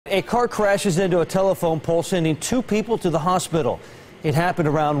a car crashes into a telephone pole, sending 2 people to the hospital. It happened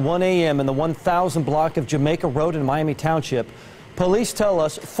around 1 a.m. in the 1000 block of Jamaica Road in Miami Township. Police tell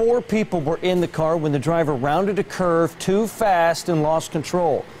us 4 people were in the car when the driver rounded a curve too fast and lost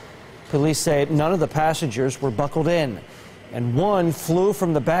control. Police say none of the passengers were buckled in, and 1 flew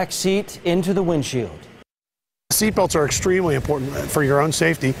from the back seat into the windshield. Seatbelts are extremely important for your own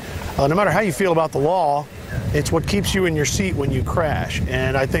safety. No matter how you feel about the law, it's what keeps you in your seat when you crash.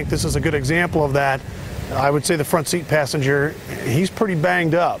 And I think this is a good example of that. I would say the front seat passenger, he's pretty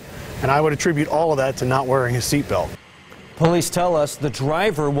banged up, and I would attribute all of that to not wearing his seatbelt. Police tell us the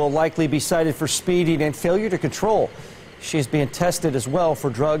driver will likely be cited for speeding and failure to control. She's being tested as well for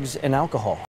drugs and alcohol.